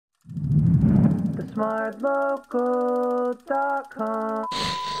TheSmartLocal.com.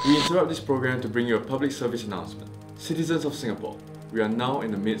 We interrupt this program to bring you a public service announcement. Citizens of Singapore, we are now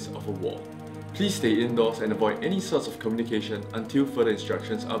in the midst of a war. Please stay indoors and avoid any sorts of communication until further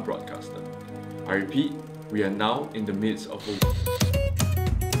instructions are broadcasted. I repeat, we are now in the midst of a war.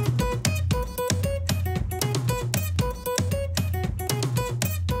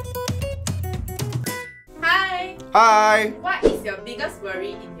 Hi! What is your biggest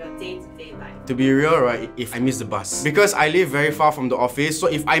worry in your day-to-day life? To be real, right, if I miss the bus. Because I live very far from the office, so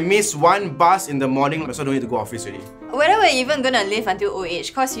if I miss one bus in the morning, I don't need to go office already. Whether we're even gonna live until old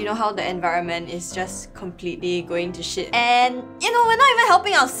age, cause you know how the environment is just completely going to shit. And you know, we're not even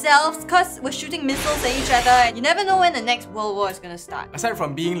helping ourselves cause we're shooting missiles at each other and you never know when the next world war is gonna start. Aside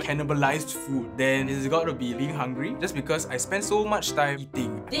from being cannibalized food, then it's got to be being hungry just because I spend so much time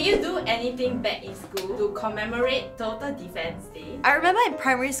eating. Did you do anything back in school to commemorate Total Defense Day? I remember in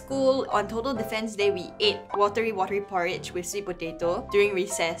primary school, on Total Defense Day, we ate watery porridge with sweet potato during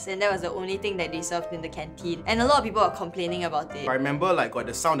recess, and that was the only thing that they served in the canteen. And a lot of people are complaining about it. I remember like got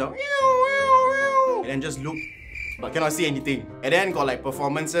the sound of and then just look, but cannot see anything. And then got like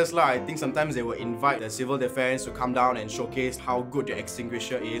performances lah. I think sometimes they will invite the civil defense to come down and showcase how good the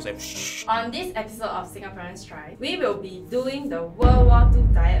extinguisher is. Like, shh. On this episode of Singaporeans Try, we will be doing the World War II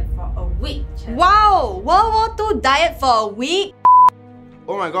diet for a week challenge. Wow! World War II diet for a week?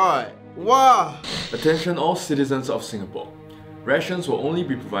 Oh my god. Wow! Attention all citizens of Singapore. Rations will only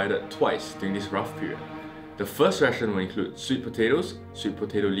be provided twice during this rough period. The first ration will include sweet potatoes, sweet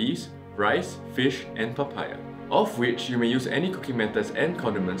potato leaves, rice, fish and papaya, of which you may use any cooking methods and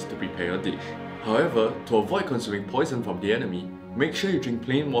condiments to prepare your dish. However, to avoid consuming poison from the enemy, make sure you drink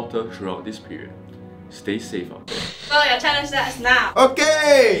plain water throughout this period. Stay safe out there. So your challenge starts now.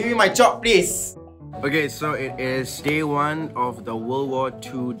 Okay! Give me my chop, please! Okay, so it is day 1 of the World War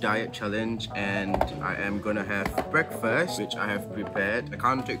II diet challenge and I am gonna have breakfast, which I have prepared. I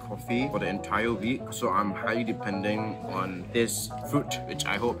can't take coffee for the entire week, so I'm highly depending on this fruit, which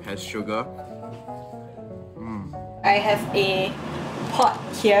I hope has sugar. I have a pot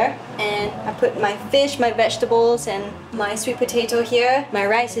here and I put my fish, my vegetables and my sweet potato here. My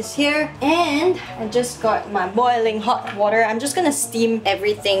rice is here and I just got my boiling hot water. I'm just gonna steam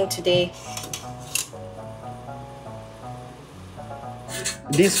everything today.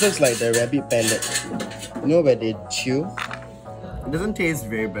 This looks like the rabbit pellet. You know where they chew? It doesn't taste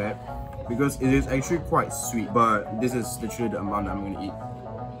very bad because it is actually quite sweet, but this is literally the amount I'm gonna eat.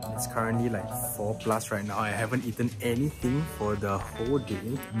 It's currently like 4+ right now. I haven't eaten anything for the whole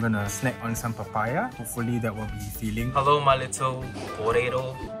day. I'm gonna snack on some papaya. Hopefully that will be filling. Hello, my little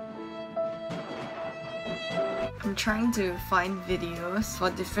potato. I'm trying to find videos for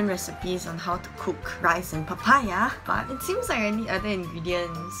different recipes on how to cook rice and papaya, but it seems like I need other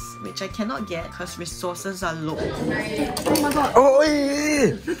ingredients which I cannot get because resources are low. Oh my god! Oh,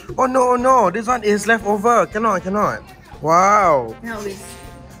 hey. Oh no, no! This one is leftover. Cannot. Wow! Cannot waste.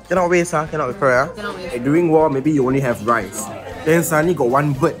 Cannot waste, huh? Cannot waste. Cannot waste. During war, maybe you only have rice. Then suddenly got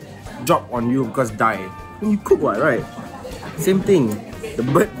one bird drop on you because die. When you cook what, right? Same thing. The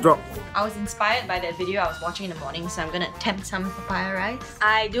bird drop. I was inspired by that video I was watching in the morning, so I'm gonna attempt some papaya rice.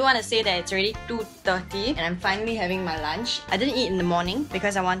 I do want to say that it's already 2:30 and I'm finally having my lunch. I didn't eat in the morning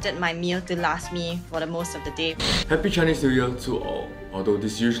because I wanted my meal to last me for the most of the day. Happy Chinese New Year to all. Although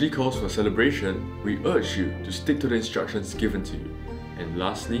this usually calls for celebration, we urge you to stick to the instructions given to you. And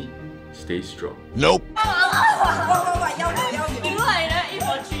lastly, stay strong. Nope. You know I never eat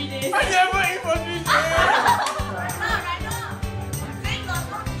for 3 days. I never eat for 3 days!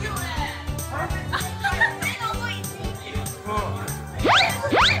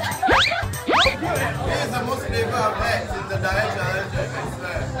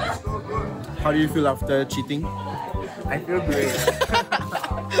 How do you feel after cheating? I feel great.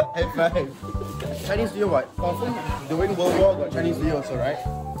 High five. Chinese New Year what? Confirm during World War got Chinese New Year also, right?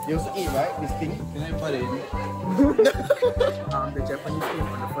 You also eat, right? This thing? Can I put it in? The Japanese came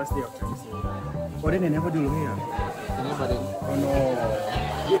on the first day of Chinese New Year. Oh, then they never do long here. Can I put it in? Oh no.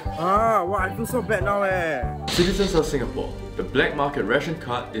 Ah, wow, I feel so bad now Citizens of Singapore, the black market ration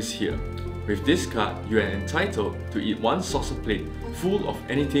card is here. With this card, you are entitled to eat one saucer plate full of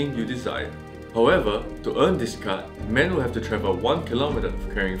anything you desire. However, to earn this card, men will have to travel 1 kilometer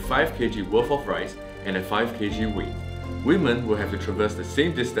carrying 5 kg worth of rice and a 5 kg weight. Women will have to traverse the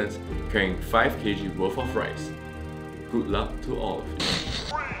same distance carrying 5 kg worth of rice. Good luck to all of you.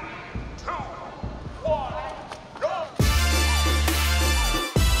 3, 2, 1, go!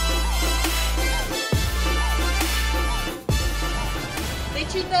 They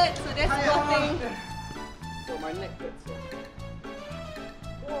cheated, so that's nothing. So my neck hurts.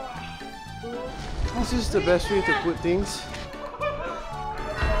 This is the best way to put things.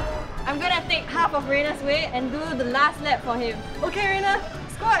 I'm gonna take half of Reina's weight and do the last lap for him. Okay, Reina,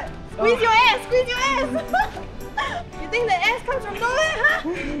 squat. Squeeze your ass, squeeze your ass. You think the ass comes from nowhere, huh?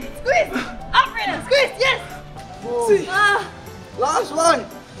 Squeeze! Up, Reina, squeeze, yes! Last one!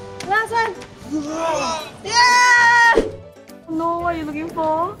 Last one. Yeah! No, what are you looking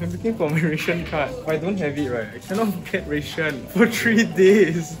for? I'm looking for my ration card. If I don't have it, right, I cannot get ration for 3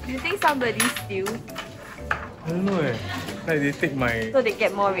 days. Do you think somebody steal? I don't know eh. Like they take my... So they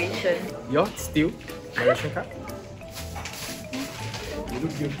get more ration. Your steal my ration card? You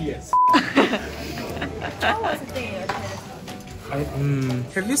look guilty as What was the thing?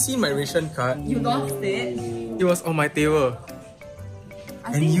 Have you seen my ration card? You lost it? It was on my table.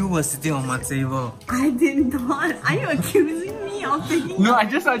 And you were sitting on my table. I did not. Are you accusing me of taking? No, I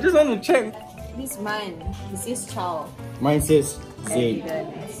just want to check. This is mine. This is Chow. Mine says Zayn.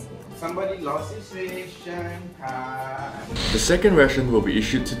 Evidence. Somebody lost his ration card. The second ration will be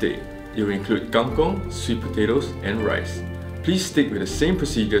issued today. It will include kangkong, sweet potatoes, and rice. Please stick with the same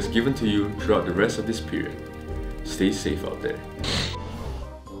procedures given to you throughout the rest of this period. Stay safe out there.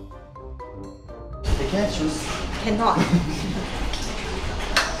 They can't choose. Cannot.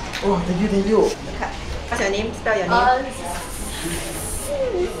 Oh, thank you. What's your name? Spell your name.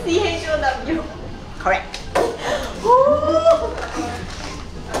 CHOW. Correct.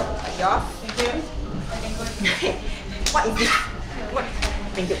 Yours? Thank you. What is this? What?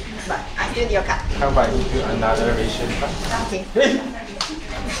 Thank you. But I still need your card. How about I give you another ration card? Okay.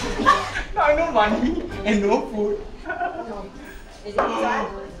 Now no money and no food. Is it this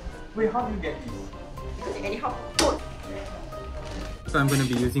one? Wait, how do you get this? Because you anyhow put. So I'm going to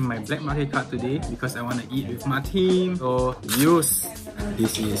be using my black market card today because I want to eat with my team. So use.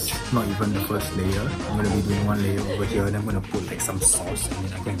 This is not even the first layer. I'm going to be doing one layer over here and I'm going to put like some sauce and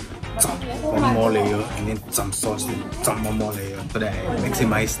then I can chop one more layer and then some sauce and chop one more layer so that I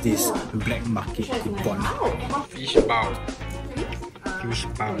maximize this black market coupon. Fish bao. Fish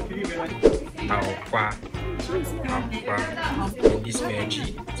bao. Tau kwa. Tau kwa. And this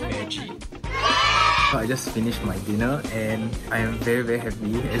veggie. It's veggie. So I just finished my dinner and I am very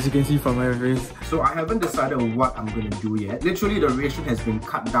happy, as you can see from my face. So I haven't decided on what I'm gonna do yet. Literally the ration has been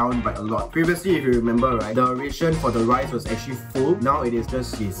cut down by a lot. Previously, if you remember, right, the ration for the rice was actually full. Now it is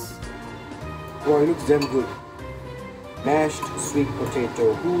just this. Oh, it looks damn good. Mashed sweet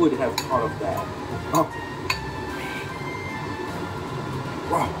potato. Who would have thought of that? Oh.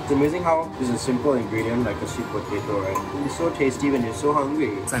 Wow, it's amazing how this is a simple ingredient like a sweet potato, right? It's so tasty when you're so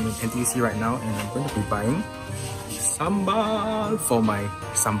hungry. So I'm in NTUC right now and I'm going to be buying sambal for my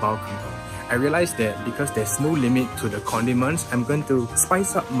sambal kangkong. I realized that because there's no limit to the condiments, I'm going to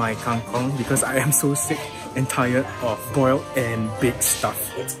spice up my kangkong because I am so sick and tired of boiled and baked stuff.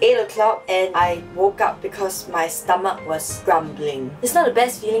 It's 8 o'clock and I woke up because my stomach was grumbling. It's not the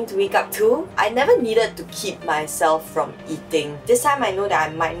best feeling to wake up to. I never needed to keep myself from eating. This time I know that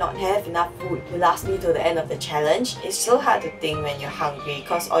I might not have enough food to last me till the end of the challenge. It's so hard to think when you're hungry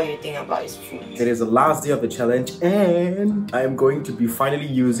because all you think about is food. It is the last day of the challenge and I am going to be finally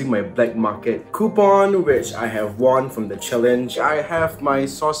using my black market coupon which I have won from the challenge. I have my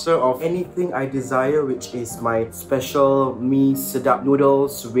saucer of anything I desire, which is my special mee sedap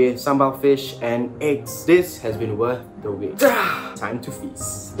noodles with sambal fish and eggs. This has been worth the wait. Time to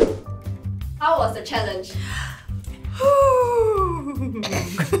feast. How was the challenge?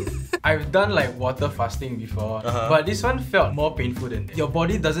 I've done like water fasting before, but this one felt more painful than that. Your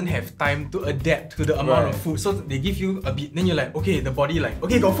body doesn't have time to adapt to the amount of food, so they give you a bit, then you're like, okay, the body like,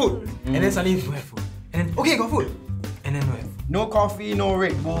 okay, got food, and then suddenly you don't have food, and then okay, got food, and then no have food. No coffee, no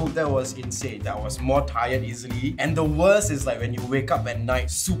Red Bull. That was insane. I was more tired easily. And the worst is like when you wake up at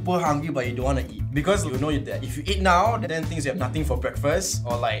night super hungry but you don't want to eat. Because you know that if you eat now, then things you have nothing for breakfast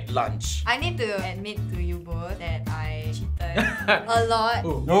or like lunch. I need to admit to you both that I cheated a lot.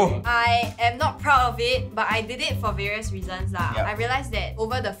 Oh. No. I am not proud of it, but I did it for various reasons lah. Yeah. I realized that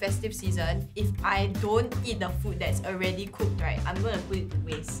over the festive season, if I don't eat the food that's already cooked, right, I'm gonna put it to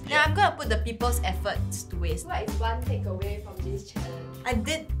waste. Then I'm gonna put the people's efforts to waste. What is one takeaway from this challenge? I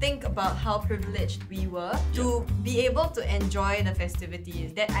did think about how privileged we were to be able to enjoy the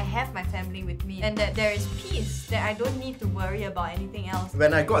festivities, that I have my family with me, and that there is peace, that I don't need to worry about anything else.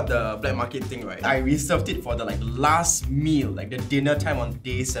 When I got the black market thing, right, I reserved it for the like last meal, like the dinner time on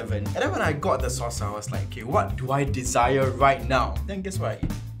day 7. And then when I got the sauce, I was like, okay, what do I desire right now? Then guess what I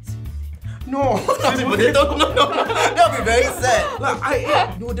ate? No, not sweet potato. No. That would be very sad. Like I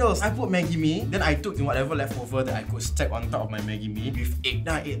ate noodles. I put Maggi mee. Then I took whatever leftover that I could stack on top of my Maggi mee with egg.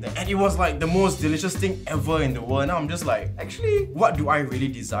 Then I ate that, and it was like the most delicious thing ever in the world. Now I'm just like, actually, what do I really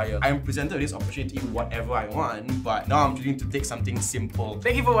desire? I am presented with this opportunity to eat whatever I want, but now I'm choosing to take something simple.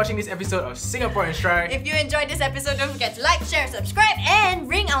 Thank you for watching this episode of Singaporeans Try. If you enjoyed this episode, don't forget to like, share, subscribe, and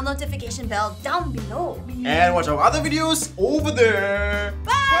ring our notification bell down below. And watch our other videos over there.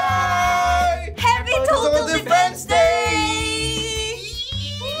 Bye! Bye! Happy Total Defense Day!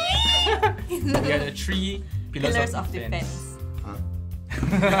 We are the 3 pillars Pillars of of defense. defense.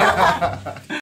 Huh?